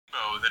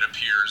that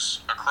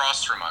appears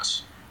across from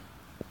us.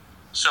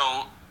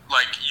 So,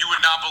 like, you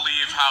would not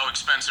believe how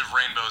expensive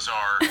rainbows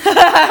are.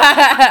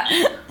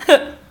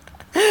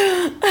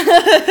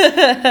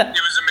 It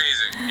was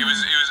amazing. It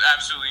was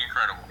absolutely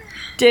incredible.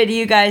 Did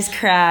you guys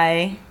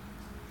cry?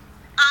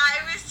 I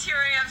was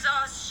tearing up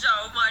so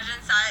much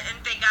inside,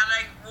 and thank God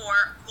I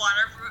wore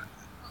waterproof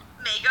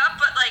makeup,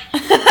 but, like,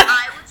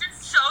 I was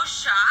just so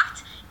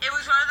shocked. It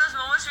was one of those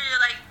moments where you're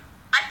like,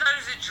 I thought it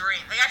was a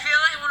dream. Like, I feel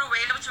like I'm going to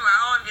wake up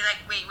tomorrow and be like,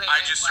 wait, I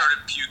just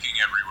started puking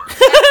everywhere.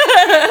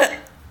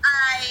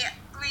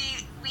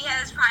 We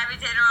had this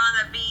private dinner on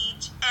the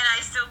beach, and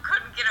I still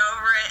couldn't get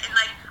over it, and,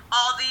 like,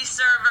 all these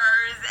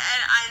servers,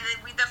 and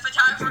the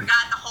photographer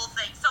got the whole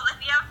thing. So, like,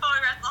 we have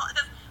photographs,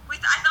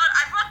 I thought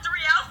I brought 3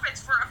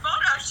 outfits for a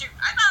photo shoot.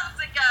 I thought it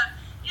was like a,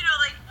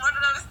 like one of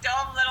those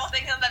dumb little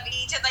things on the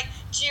beach, and like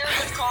Jarid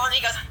was calling,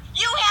 he goes,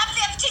 "You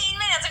have 15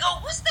 minutes." I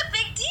go, "What's the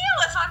big deal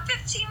if I'm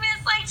 15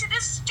 minutes late to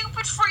this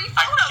stupid free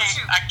photo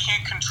shoot?" I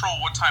can't control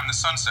what time the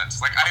sun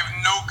sets. Like, I have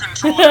no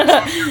control of the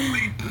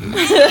late.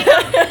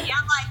 Yeah,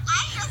 I'm like,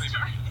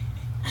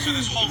 So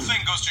this whole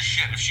thing goes to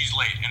shit if she's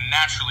late, and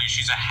naturally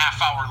she's a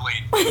half hour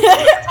late. The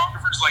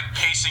photographer's like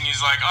pacing, he's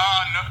like,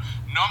 no,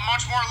 not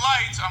much more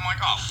light. I'm like,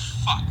 oh,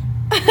 fuck.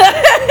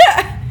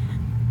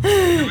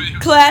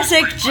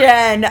 Classic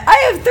Jen. I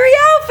have 3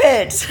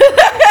 outfits. I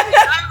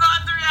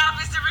bought 3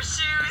 outfits, different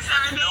shoes,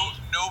 everything.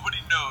 Nobody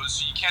knows.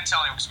 So you can't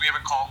tell anyone because we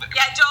haven't called it.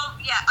 Yeah, until...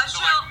 So,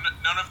 like,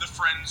 none of the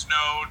friends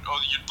know.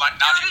 Oh, you're like,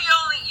 not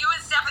you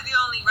and Steph are the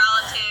only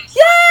relatives.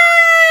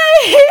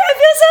 Yay! I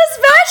feel so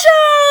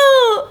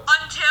special.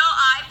 Until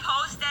I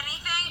post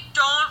anything,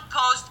 don't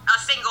post a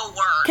single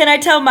word. Can I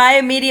tell my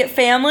immediate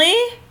family?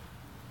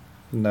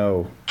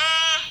 No.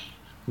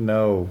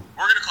 No.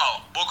 We're gonna call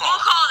them. We'll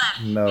call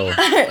them. No.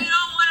 Because we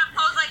don't want to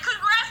post, like,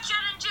 congrats,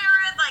 Jen and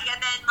Jarid, like, and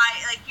then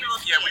people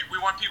see it. we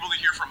want people to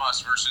hear from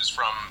us versus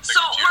from the So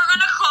computer. we're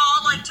gonna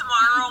call, like,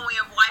 tomorrow, and we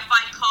have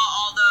Wi-Fi, call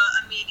all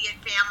the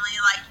immediate family,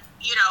 like,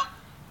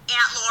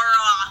 Aunt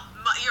Laura,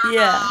 your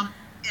mom,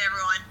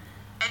 everyone.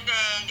 And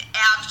then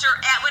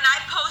when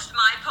I post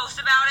my post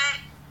about it,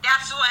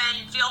 that's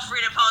when feel free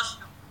to post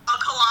a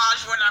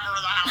collage, whatever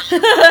the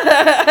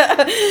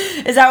hell.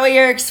 Is that what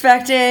you're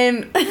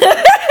expecting? I mean,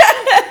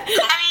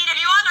 if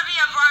you want to be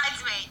a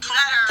bridesmaid, you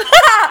better.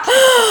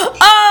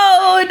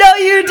 Oh, no,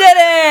 you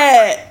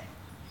didn't.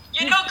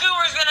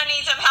 Goober's gonna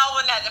need some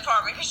help in that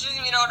department because she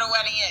doesn't even know what a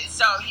wedding is.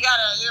 So you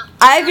gotta.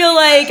 I feel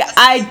like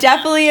I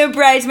definitely am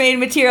bridesmaid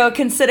material,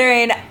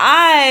 considering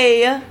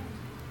I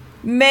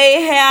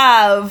may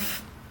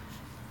have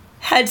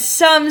had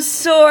some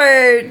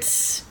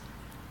sort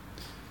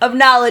of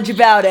knowledge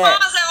about it. I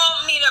promise I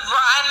won't need a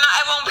bride.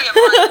 I won't be a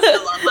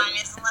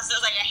bridezilla unless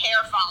there's like a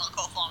hair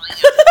follicle falling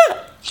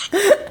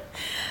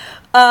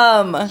out.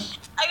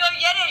 I go,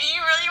 Yenna, do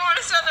you really want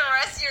to spend the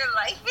rest of your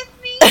life with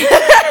me?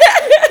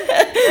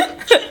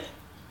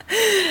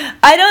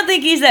 I don't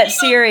think he's that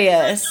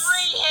serious. 3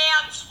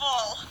 hands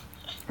full.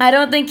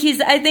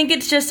 I think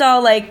it's just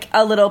all like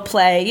a little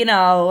play,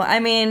 I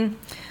mean,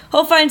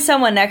 he'll find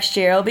someone next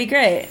year. It'll be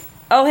great.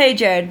 Oh, hey,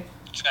 Jared.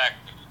 Check.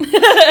 Tim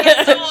will run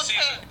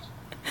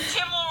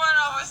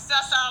over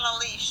Sessa on a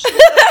leash.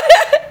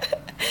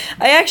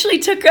 I actually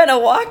took her on a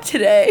walk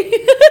today.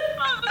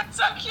 Oh, that's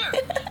so cute.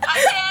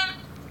 Hi, Tim.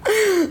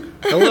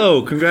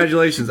 Hello,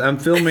 congratulations. I'm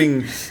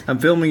filming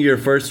your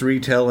first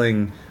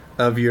retelling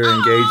of your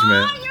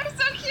engagement. Oh, you're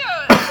so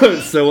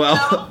cute. So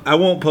I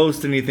won't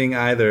post anything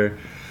either.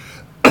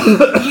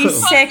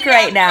 He's sick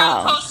right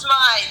now. Post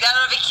mine.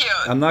 That'll be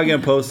cute. I'm not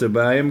gonna post it,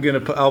 but I am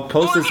gonna. I'll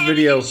post this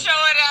video. You can show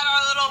it at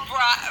our little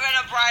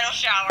bridal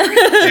shower.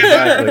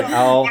 Exactly.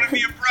 I'll. Want to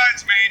be a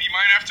bridesmaid? You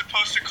might have to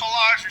post a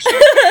collage or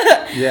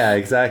something. Yeah,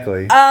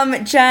 exactly.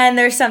 Jen,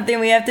 there's something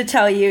we have to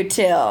tell you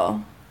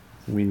too.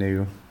 We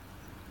knew.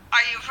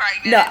 Are you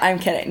pregnant? No, I'm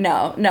kidding.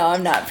 No,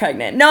 I'm not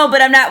pregnant. No,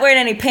 but I'm not wearing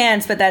any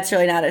pants, but that's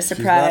really not a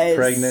surprise. She's not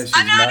pregnant. She's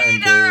I'm not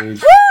either.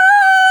 engaged. I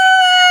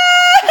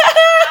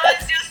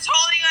was just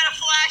totally going to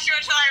flash you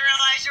until I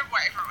realized your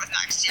boyfriend was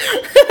next to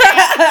you.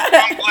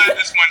 I'm glad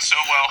this went so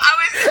well.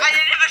 I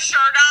didn't have a shirt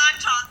on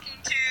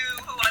talking to,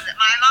 who was it,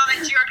 my mom,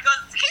 and Jared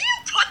goes, "Can you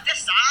put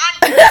this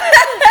on?"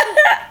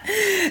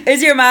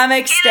 Is your mom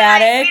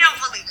ecstatic? We don't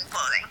believe in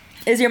clothing.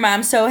 Is your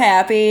mom so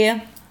happy?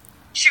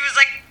 She was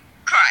like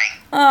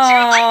crying. Oh. She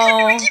was like,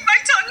 "Couldn't we keep my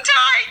tongue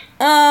tied?"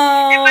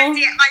 Oh. And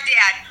my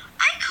dad,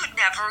 I could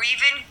never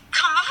even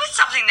come up with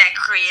something that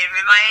creative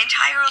in my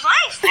entire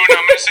life. Oh, no,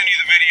 I'm going to send you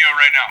the video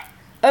right now.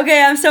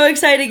 Okay, I'm so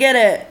excited to get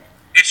it.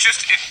 It's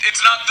just,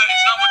 it's not what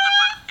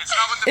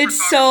the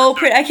It's so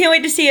pretty. I can't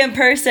wait to see it in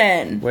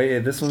person. Wait,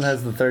 this one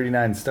has the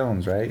 39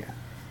 stones, right?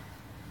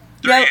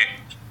 Yep.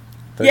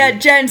 Yeah,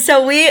 Jen.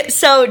 So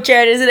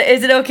Jared,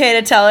 is it okay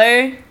to tell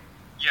her?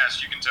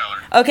 Yes, you can tell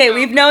her. Okay,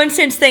 we've known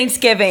since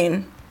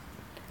Thanksgiving.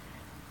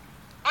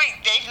 Wait,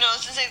 they've known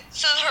since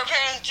so her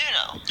parents do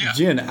know. Yeah.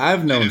 Jen,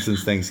 I've known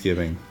since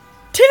Thanksgiving.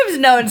 Tim's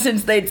known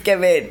since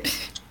Thanksgiving.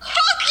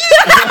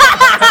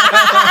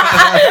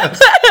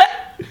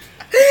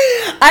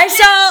 I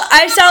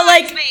saw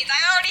like I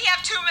already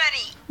have too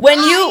many. when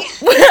you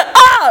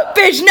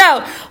garbage.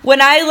 No,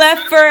 when I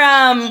left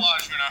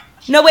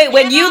for no wait,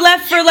 when you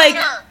left for like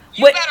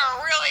You better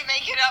really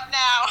make it up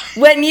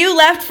now. when you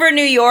left for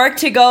New York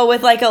to go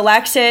with like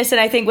Alexis and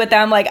I think with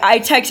them, like I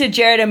texted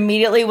Jared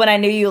immediately when I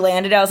knew you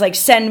landed. I was like,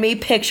 send me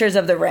pictures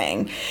of the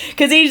ring,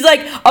 because he's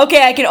like,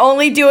 okay, I can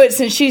only do it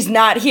since she's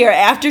not here.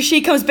 After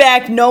she comes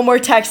back, no more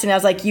texting. I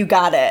was like, you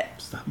got it.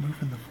 Stop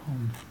moving the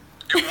phone.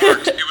 It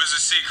worked. It was a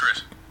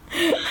secret.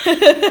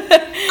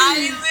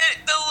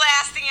 The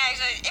last thing I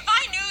said, if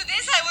I knew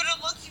this, I would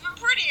have looked even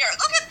prettier.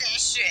 Look at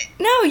this shit.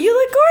 No, you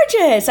look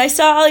gorgeous. I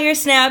saw all your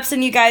snaps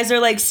and you guys are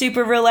like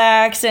super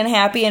relaxed and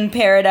happy in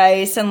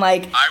paradise and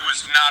like. I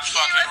was not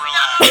fucking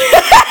relaxed.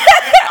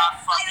 Not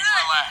fucking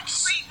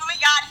relaxed. When we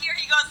got here,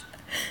 he goes,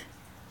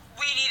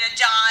 we need a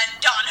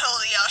Don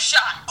Julio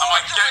shot. I'm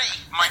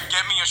like,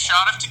 get me a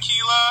shot of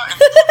tequila and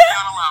put me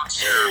on a lounge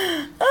chair.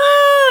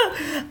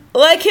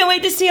 Well, I can't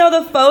wait to see all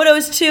the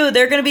photos too.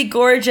 They're gonna be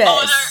gorgeous.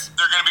 Oh,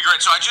 They're gonna be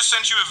great. So I just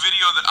sent you a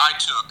video that I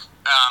took.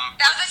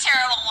 that was a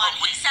terrible one.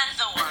 But He sends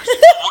the worst.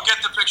 We'll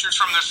get the pictures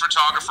from this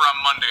photographer on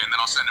Monday, and then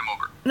I'll send him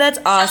over. That's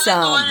Send the one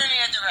awesome.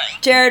 underneath the ring.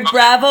 Jared, Okay.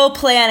 bravo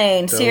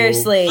planning. So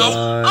Seriously. fun.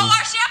 Oh,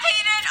 our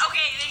champagne in?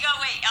 Okay, there you go.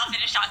 Wait, I'll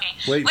finish talking.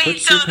 Wait, put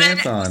your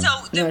pants on. So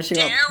the No, she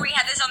won't. dinner, we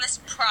had this on this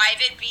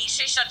private beach.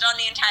 They shut down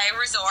the entire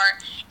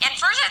resort. And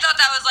first I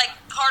thought that was like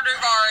part of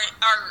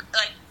our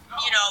like,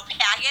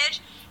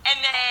 package. And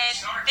then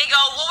they go,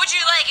 what would you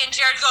like? And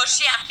Jared goes,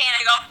 champagne.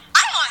 I go,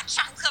 I want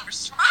chocolate covered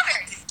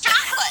strawberries.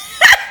 Chocolate.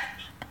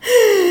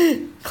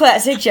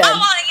 Classic I Jared.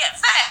 want to get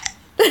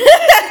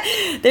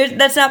fat.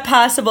 That's not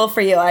possible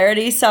for you. I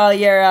already saw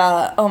your.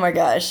 Oh my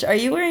gosh, are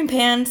you wearing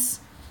pants?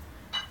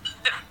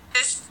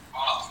 This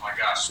Oh my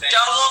gosh.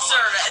 double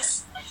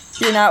service.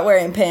 You're not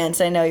wearing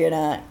pants. I know you're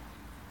not.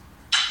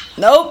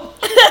 Nope.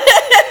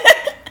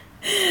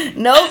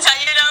 Nope. That's how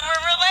you know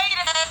we're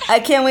related. I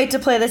can't wait to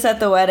play this at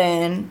the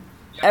wedding.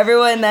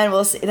 Everyone then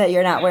will see that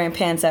you're not wearing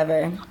pants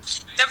ever.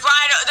 The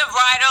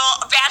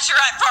bridal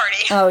bachelorette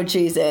party. Oh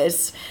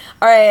Jesus.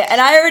 All right, and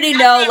I already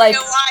know, That's like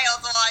gonna be a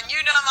wild one. You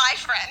know my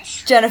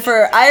friends.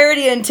 Jennifer, I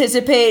already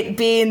anticipate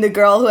being the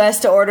girl who has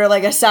to order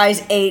like a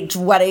size 8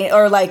 wedding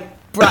or like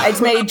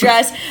bridesmaid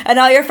dress, and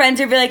all your friends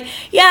will be like,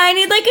 "Yeah, I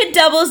need like a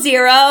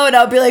 00," and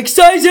I'll be like,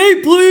 "Size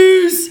 8,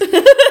 please." No,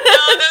 there's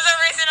a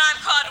reason I'm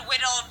called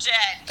Whittle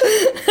Jen.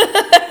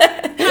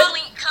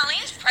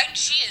 Colleen's pregnant.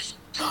 She is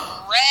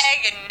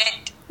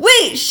pregnant.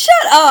 Wait, shut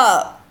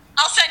up.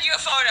 I'll send you a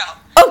photo.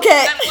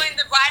 Okay. I'm doing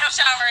the bridal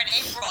shower in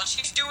April.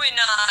 She's doing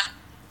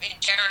in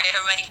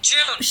January, June.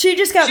 She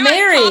just got She went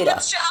married.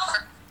 pop-up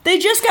shower. They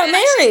just got Yeah,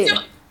 married.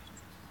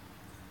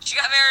 She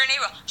got married in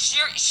April.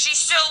 She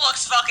still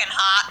looks fucking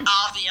hot,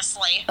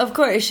 obviously. Of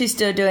course, she's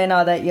still doing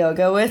all that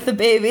yoga with the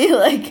baby.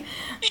 Like,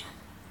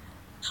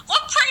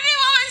 What pregnant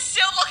woman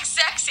still looks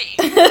sexy?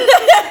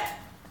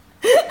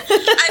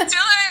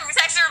 Until I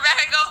text her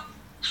back and go,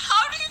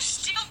 how do you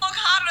still look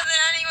hotter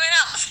than anyone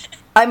else?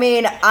 I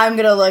mean, I'm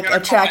gonna look We gotta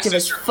call my attractive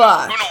as sister.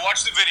 fuck. Oh no,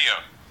 watch the video.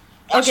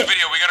 Watch Okay. the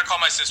video. We gotta call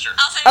my sister.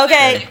 I'll send you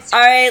Okay, pictures. all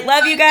right.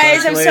 Love you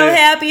guys. I'm so Later.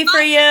 happy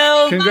for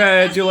you.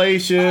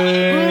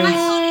 Congratulations.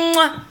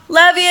 Mwah.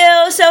 Love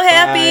you. So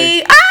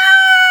happy.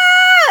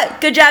 Ah!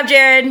 Good job,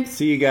 Jared.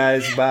 See you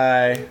guys.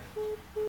 Bye.